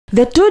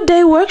The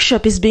 2-day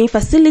workshop is being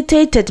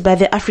facilitated by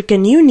the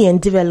African Union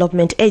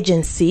Development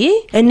Agency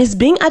and is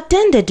being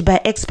attended by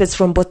experts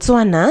from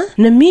Botswana,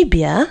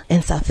 Namibia,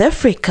 and South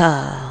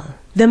Africa.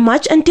 The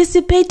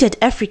much-anticipated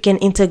African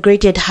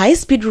Integrated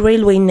High-Speed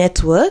Railway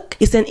Network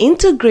is an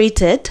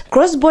integrated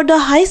cross-border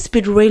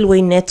high-speed railway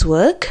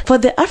network for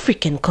the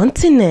African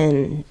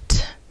continent.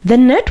 The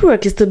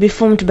network is to be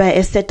formed by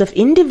a set of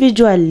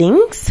individual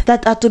links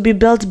that are to be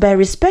built by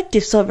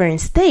respective sovereign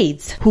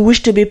states who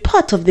wish to be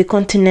part of the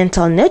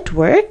continental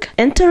network,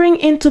 entering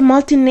into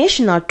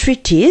multinational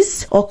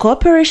treaties or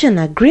cooperation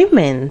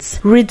agreements,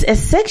 reads a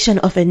section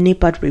of a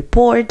NAPA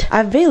report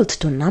availed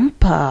to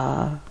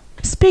NAMPA.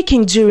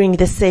 Speaking during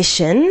the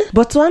session,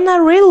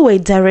 Botswana Railway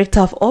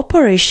Director of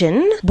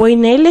Operation,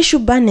 Boinele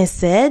Shubane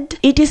said,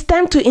 "It is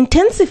time to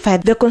intensify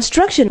the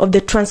construction of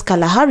the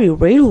Trans-Kalahari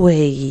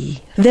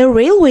Railway. The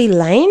railway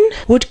line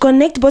would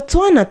connect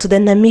Botswana to the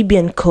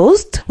Namibian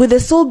coast with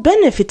the sole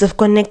benefit of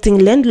connecting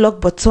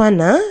landlocked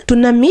Botswana to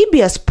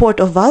Namibia's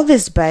port of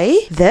Walvis Bay,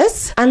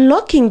 thus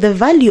unlocking the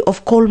value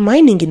of coal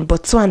mining in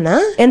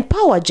Botswana and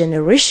power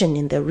generation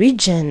in the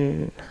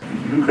region."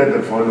 Look at the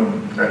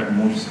volume that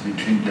moves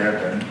between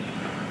Durban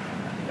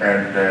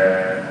and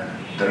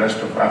the rest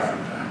of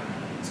Africa.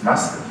 It's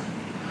massive.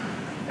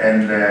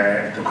 And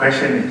the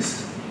question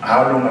is,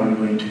 how long are we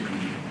going to be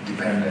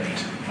dependent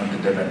on the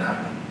Durban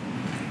hub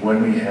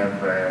when we have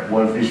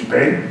Walvis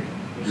Bay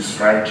just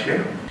right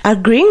here?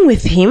 Agreeing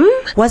with him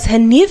was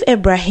Hanif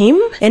Ibrahim,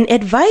 an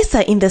advisor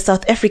in the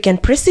South African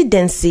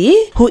presidency,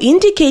 who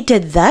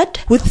indicated that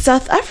with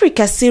South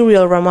Africa's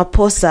Cyril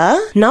Ramaphosa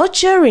now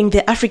chairing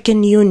the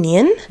African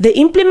Union, the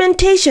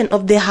implementation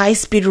of the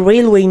high-speed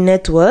railway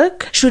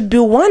network should be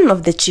one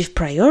of the chief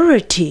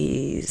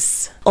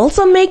priorities.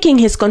 Also making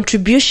his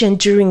contribution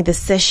during the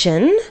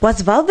session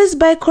was Walvis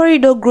Bay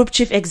Corridor Group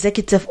Chief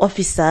Executive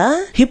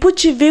Officer Hipu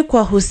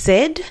Chivikwa, who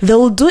said they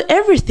will do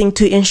everything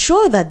to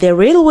ensure that the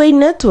railway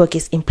network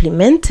is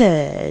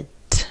implemented.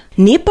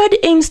 NAPAD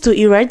aims to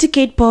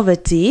eradicate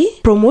poverty,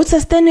 promote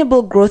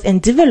sustainable growth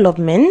and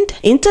development,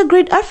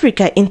 integrate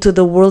Africa into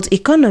the world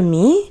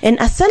economy, and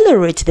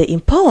accelerate the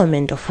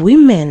empowerment of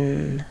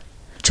women.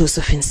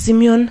 Josephina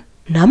Simeon,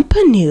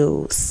 NAMPA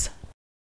News.